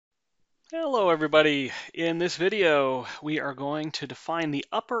Hello everybody. In this video we are going to define the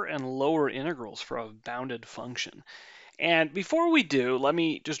upper and lower integrals for a bounded function. And before we do, let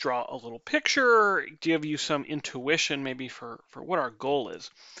me just draw a little picture, give you some intuition maybe for what our goal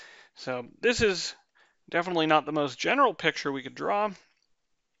is. So this is definitely not the most general picture we could draw,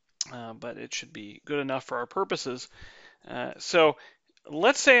 but it should be good enough for our purposes. So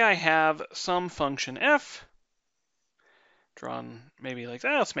let's say I have some function f drawn maybe like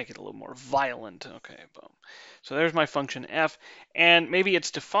that. Let's make it a little more violent. Okay, boom. So there's my function f, and maybe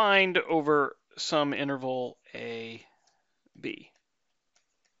it's defined over some interval a, b.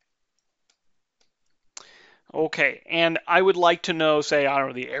 Okay, and I would like to know, say, I don't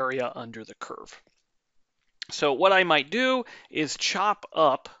know, the area under the curve. So what I might do is chop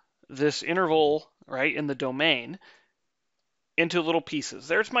up this interval, right, in the domain into little pieces.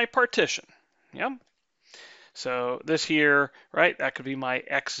 There's my partition. Yeah. So this here, right, that could be my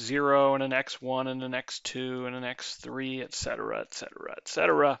x0 and an x1 and an x2 and an x3, etc., etc.,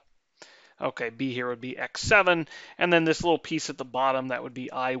 etc. Okay, b here would be x7, and then this little piece at the bottom, that would be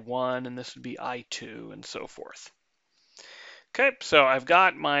I1, and this would be I2, and so forth. Okay, so I've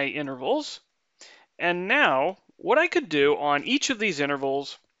got my intervals, and now what I could do on each of these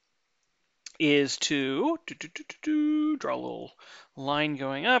intervals is to draw a little line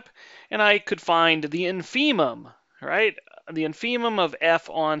going up, and I could find the infimum, right? The infimum of f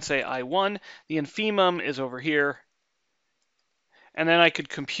on, say, I1. The infimum is over here. And then I could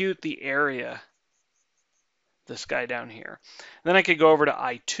compute the area, this guy down here. Then I could go over to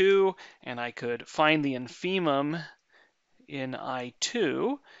I2, and I could find the infimum in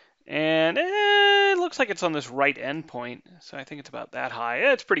I2. And it looks like it's on this right endpoint, so I think it's about that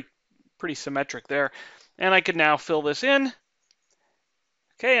high. It's pretty symmetric there. And I could now fill this in.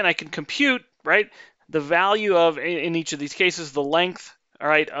 Okay, and I can compute, right, the value of, in each of these cases, the length, all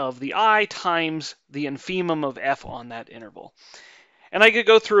right, of the I times the infimum of f on that interval. And I could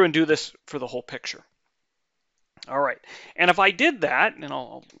go through and do this for the whole picture. All right, and if I did that, and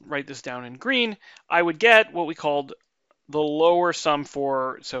I'll write this down in green, I would get what we called the lower sum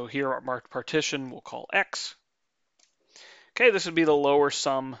for, so here our marked partition we'll call x. Okay, this would be the lower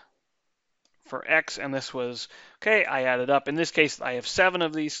sum for x, and this was, okay, I added up. In this case, I have 7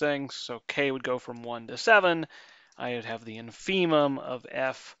 of these things, so k would go from 1 to 7. I would have the infimum of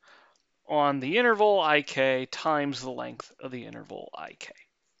f on the interval ik times the length of the interval ik.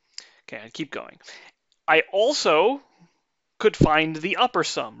 Okay, I'd keep going. I also could find the upper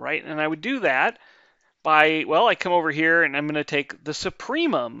sum, right? And I would do that by, well, I come over here and I'm going to take the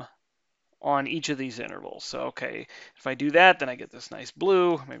supremum on each of these intervals. So, okay, if I do that, then I get this nice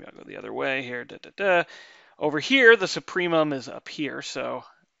blue. Maybe I'll go the other way here. Over here, the supremum is up here, so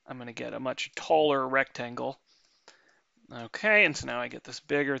I'm going to get a much taller rectangle. Okay, and so now I get this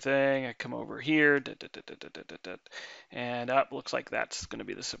bigger thing. I come over here, and up, looks like that's going to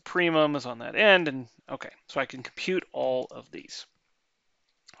be the supremum is on that end. And okay, so I can compute all of these.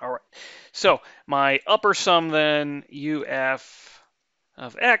 All right, so my upper sum then, UF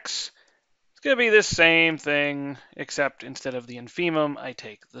of x, it's going to be the same thing, except instead of the infimum, I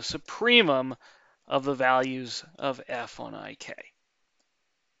take the supremum of the values of f on ik.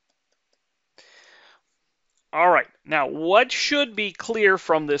 All right, now what should be clear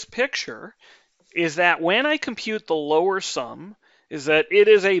from this picture is that when I compute the lower sum, is that it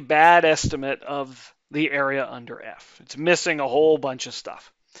is a bad estimate of the area under f. It's missing a whole bunch of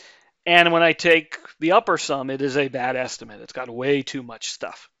stuff. And when I take the upper sum, it is a bad estimate. It's got way too much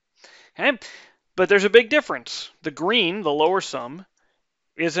stuff. Okay? But there's a big difference. The green, the lower sum,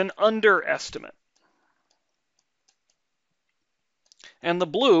 is an underestimate. And the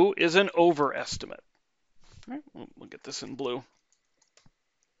blue is an overestimate. All right, we'll get this in blue.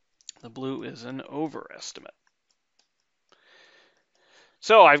 The blue is an overestimate.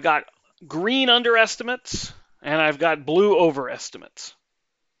 So I've got green underestimates and I've got blue overestimates.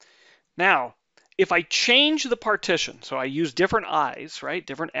 Now, if I change the partition, so I use different i's, right,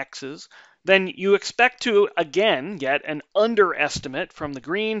 different x's, then you expect to, again, get an underestimate from the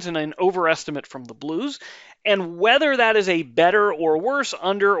greens and an overestimate from the blues. And whether that is a better or worse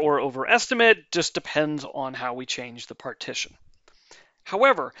under or overestimate just depends on how we change the partition.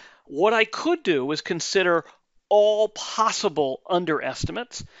 However, what I could do is consider all possible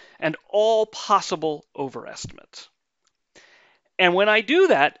underestimates and all possible overestimates. And when I do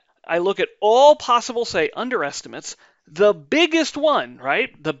that, I look at all possible, say, underestimates. The biggest one,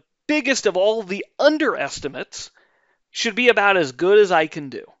 right, the biggest of all the underestimates should be about as good as I can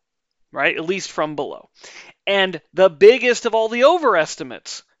do, right, at least from below. And the biggest of all the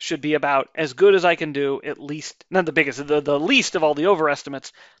overestimates should be about as good as I can do, at least, not the biggest, the least of all the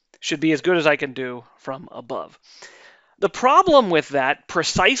overestimates, should be as good as I can do from above. The problem with that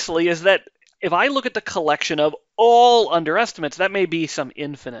precisely is that if I look at the collection of all underestimates, that may be some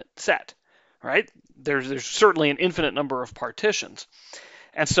infinite set, right? There's certainly an infinite number of partitions.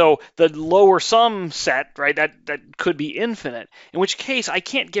 And so the lower sum set, right, that could be infinite, in which case I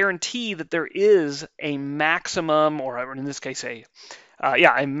can't guarantee that there is a maximum, or in this case, a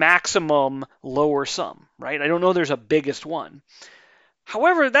maximum lower sum, right? I don't know there's a biggest one.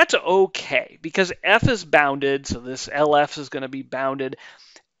 However, that's okay because f is bounded, so this LF is going to be bounded.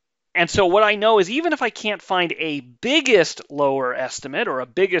 And so what I know is even if I can't find a biggest lower estimate or a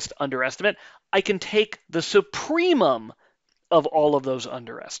biggest underestimate, I can take the supremum of all of those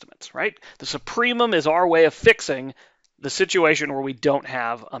underestimates, right? The supremum is our way of fixing the situation where we don't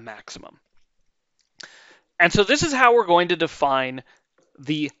have a maximum. And so this is how we're going to define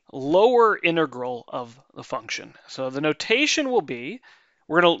the lower integral of the function. So the notation will be,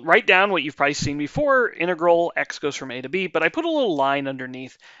 we're going to write down what you've probably seen before, integral x goes from a to b, but I put a little line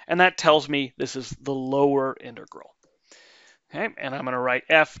underneath, and that tells me this is the lower integral. Okay, and I'm going to write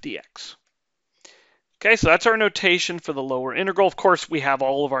f dx. Okay, so that's our notation for the lower integral. Of course, we have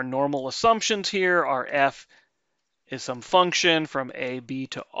all of our normal assumptions here. Our f is some function from a, b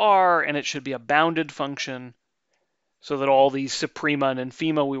to r, and it should be a bounded function so that all these suprema and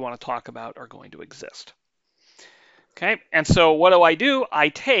infima we want to talk about are going to exist. Okay, and so what do? I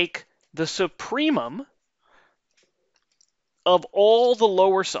take the supremum of all the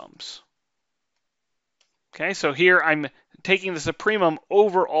lower sums. Okay, so here I'm taking the supremum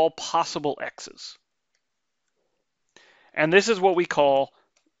over all possible x's. And this is what we call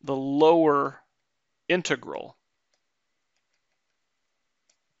the lower integral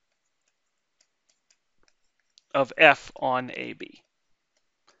of f on AB.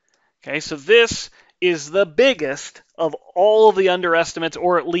 Okay, so this is the biggest of all of the underestimates,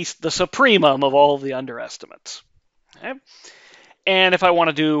 or at least the supremum of all of the underestimates. Okay? And if I want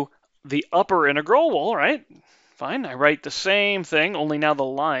to do the upper integral, well, all right, fine. I write the same thing, only now the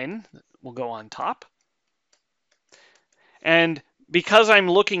line will go on top. And because I'm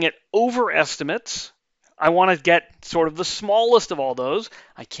looking at overestimates, I want to get sort of the smallest of all those.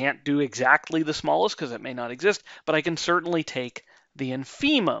 I can't do exactly the smallest because it may not exist, but I can certainly take the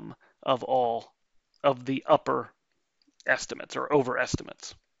infimum of all of the upper estimates or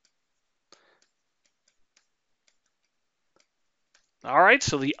overestimates. All right,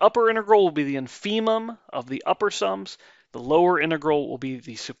 so the upper integral will be the infimum of the upper sums. The lower integral will be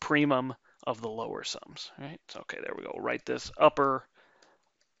the supremum of the lower sums. Right? So, okay, there we go. We'll write this upper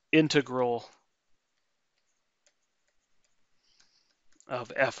integral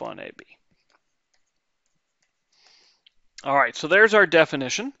of f on AB. All right, so there's our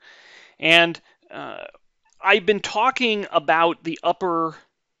definition. And I've been talking about the upper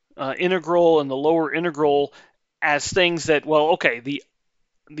integral and the lower integral as things that, well, okay, the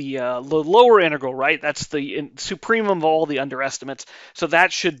lower integral, right? That's the supremum of all the underestimates. So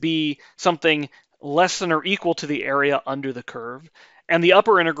that should be something less than or equal to the area under the curve. And the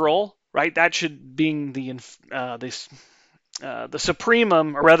upper integral, right? That should be the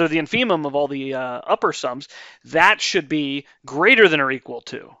supremum, or rather the infimum of all the upper sums. That should be greater than or equal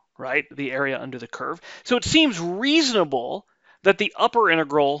to, right? The area under the curve. So it seems reasonable that the upper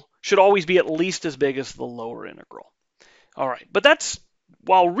integral should always be at least as big as the lower integral. All right, but that's,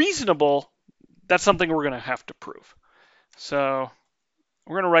 while reasonable, that's something we're going to have to prove. So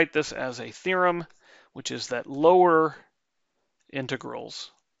we're going to write this as a theorem, which is that lower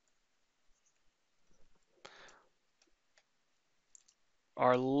integrals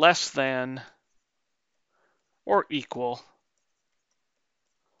are less than or equal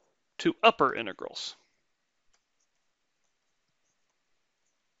to upper integrals.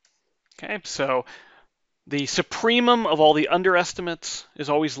 Okay, so the supremum of all the underestimates is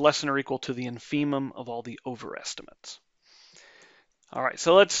always less than or equal to the infimum of all the overestimates. All right,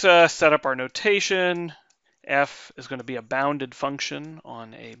 so let's set up our notation. F is going to be a bounded function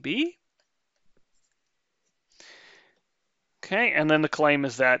on AB. Okay, and then the claim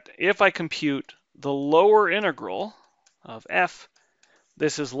is that if I compute the lower integral of f,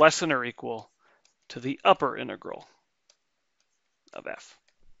 this is less than or equal to the upper integral of f.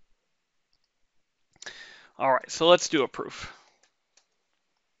 All right, so let's do a proof.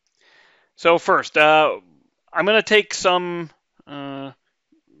 So first, I'm going to take some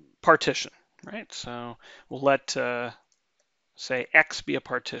partition, right? So we'll let, say, x be a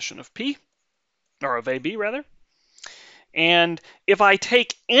partition of P, or of AB, rather. And if I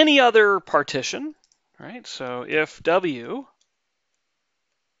take any other partition, right? So if W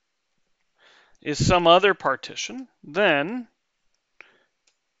is some other partition, then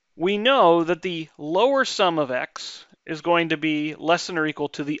we know that the lower sum of x is going to be less than or equal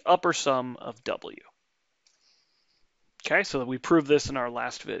to the upper sum of w. Okay, so we proved this in our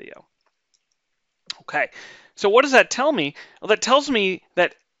last video. Okay, so what does that tell me? Well, that tells me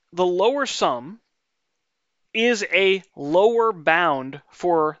that the lower sum is a lower bound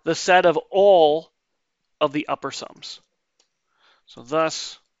for the set of all of the upper sums. So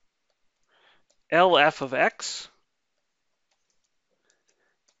thus, LF of x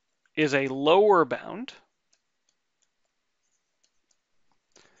is a lower bound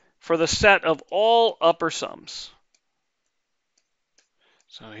for the set of all upper sums.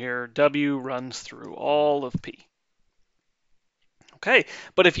 So here, W runs through all of P. Okay,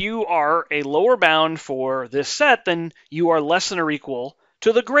 but if you are a lower bound for this set, then you are less than or equal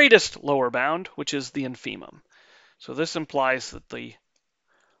to the greatest lower bound, which is the infimum. So this implies that the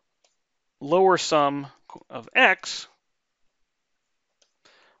lower sum of x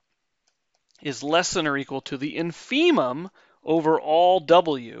is less than or equal to the infimum over all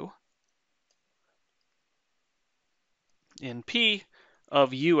W in P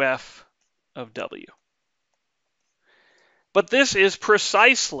of UF of W. But this is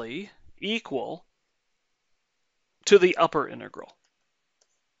precisely equal to the upper integral.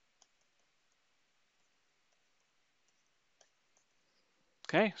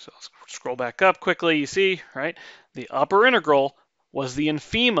 Okay, so let's scroll back up quickly. You see, right, the upper integral was the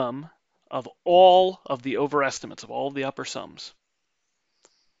infimum of all of the overestimates of all of the upper sums.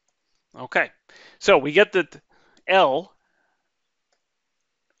 Okay, so we get that L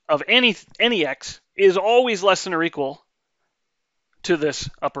of any x is always less than or equal to this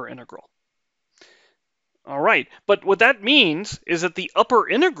upper integral. All right, but what that means is that the upper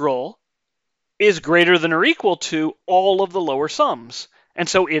integral is greater than or equal to all of the lower sums. And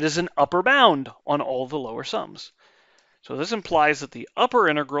so it is an upper bound on all the lower sums. So this implies that the upper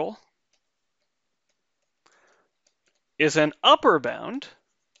integral is an upper bound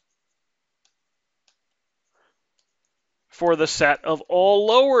for the set of all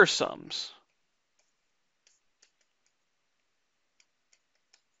lower sums.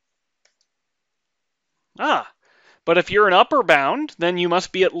 But if you're an upper bound, then you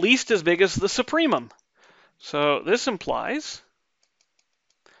must be at least as big as the supremum. So this implies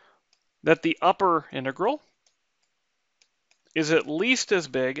that the upper integral is at least as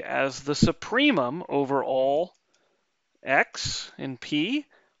big as the supremum over all x in P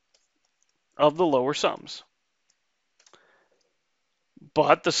of the lower sums.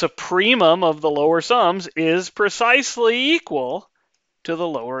 But the supremum of the lower sums is precisely equal to the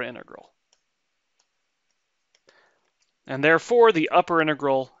lower integral. And therefore, the upper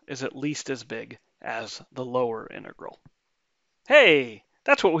integral is at least as big as the lower integral. Hey,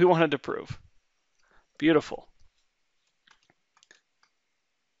 that's what we wanted to prove. Beautiful.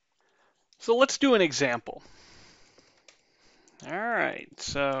 So let's do an example. All right,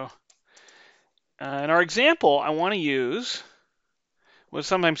 so in our example, I want to use what's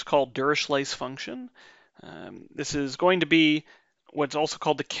sometimes called Dirichlet's function. This is going to be what's also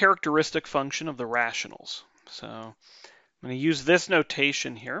called the characteristic function of the rationals. So I'm going to use this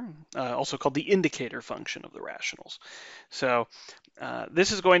notation here, also called the indicator function of the rationals. So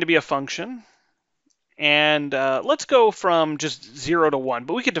this is going to be a function, and let's go from just 0 to 1,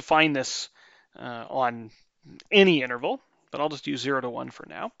 but we could define this on any interval, but I'll just use 0 to 1 for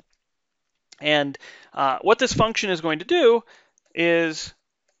now. And what this function is going to do is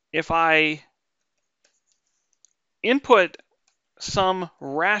if I input some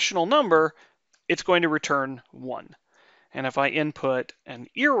rational number, it's going to return 1. And if I input an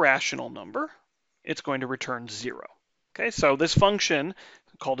irrational number, it's going to return 0. Okay, so this function is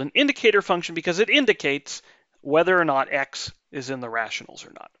called an indicator function because it indicates whether or not x is in the rationals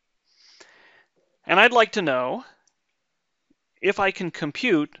or not. And I'd like to know if I can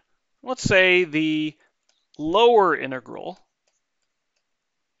compute, let's say, the lower integral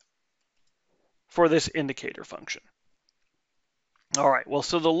for this indicator function. All right, well,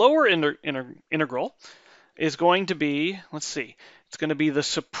 so the lower integral is going to be, let's see, it's going to be the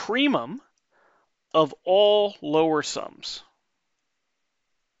supremum of all lower sums.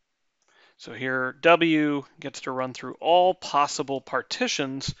 So here, W gets to run through all possible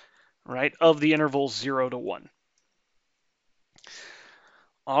partitions, right, of the intervals 0 to 1.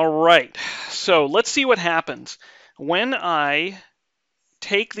 All right, so let's see what happens when I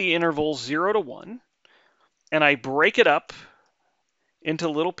take the interval 0 to 1 and I break it up into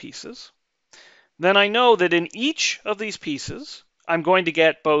little pieces. Then I know that in each of these pieces, I'm going to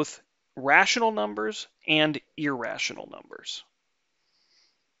get both rational numbers and irrational numbers.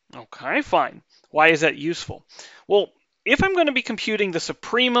 Okay, fine. Why is that useful? Well, if I'm going to be computing the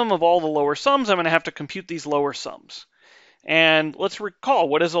supremum of all the lower sums, I'm going to have to compute these lower sums. And let's recall,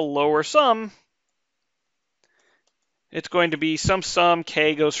 what is a lower sum? It's going to be some sum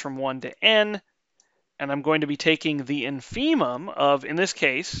k goes from 1 to n, and I'm going to be taking the infimum of, in this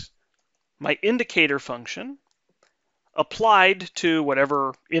case, my indicator function applied to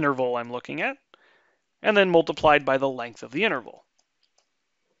whatever interval I'm looking at, and then multiplied by the length of the interval.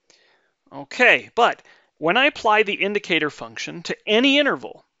 Okay, but when I apply the indicator function to any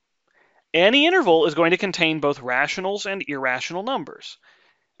interval is going to contain both rationals and irrational numbers.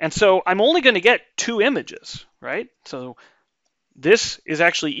 And so I'm only going to get two images, right? So this is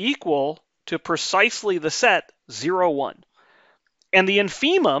actually equal to precisely the set 0, 1. And the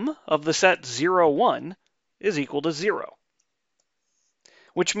infimum of the set 0, 1 is equal to 0.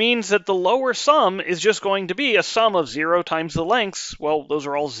 Which means that the lower sum is just going to be a sum of 0 times the lengths. Well, those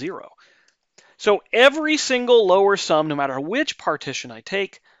are all 0. So every single lower sum, no matter which partition I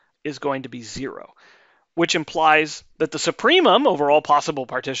take, is going to be 0, which implies that the supremum over all possible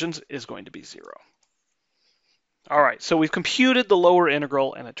partitions is going to be 0. All right, so we've computed the lower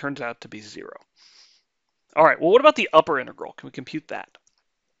integral, and it turns out to be 0. All right, well, what about the upper integral? Can we compute that?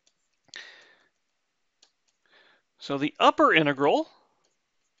 So the upper integral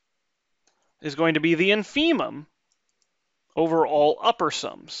is going to be the infimum over all upper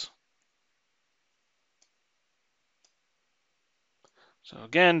sums. So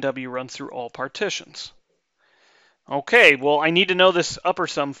again, W runs through all partitions. Okay, well, I need to know this upper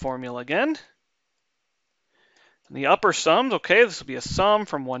sum formula again. And the upper sums, okay, this will be a sum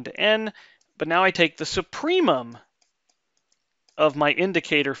from 1 to n, but now I take the supremum of my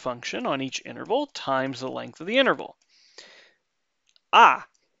indicator function on each interval times the length of the interval.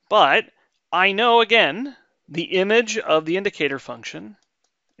 But I know, again, the image of the indicator function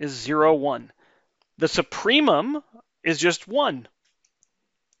is 0, 1. The supremum is just 1.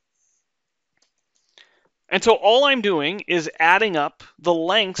 And so all I'm doing is adding up the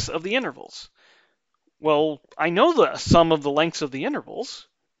lengths of the intervals. Well, I know the sum of the lengths of the intervals.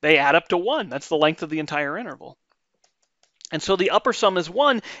 They add up to 1. That's the length of the entire interval. And so the upper sum is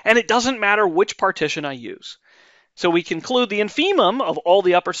 1, and it doesn't matter which partition I use. So we conclude the infimum of all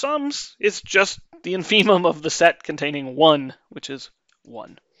the upper sums is just the infimum of the set containing 1, which is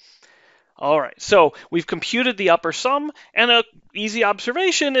 1. All right, so we've computed the upper sum, and an easy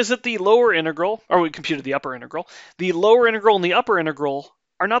observation is that the lower integral, or we computed the upper integral, the lower integral and the upper integral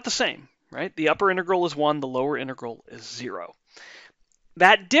are not the same, right? The upper integral is 1, the lower integral is 0.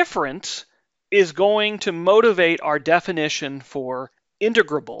 That difference is going to motivate our definition for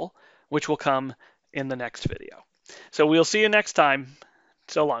integrable, which will come in the next video. So we'll see you next time.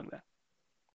 So long then.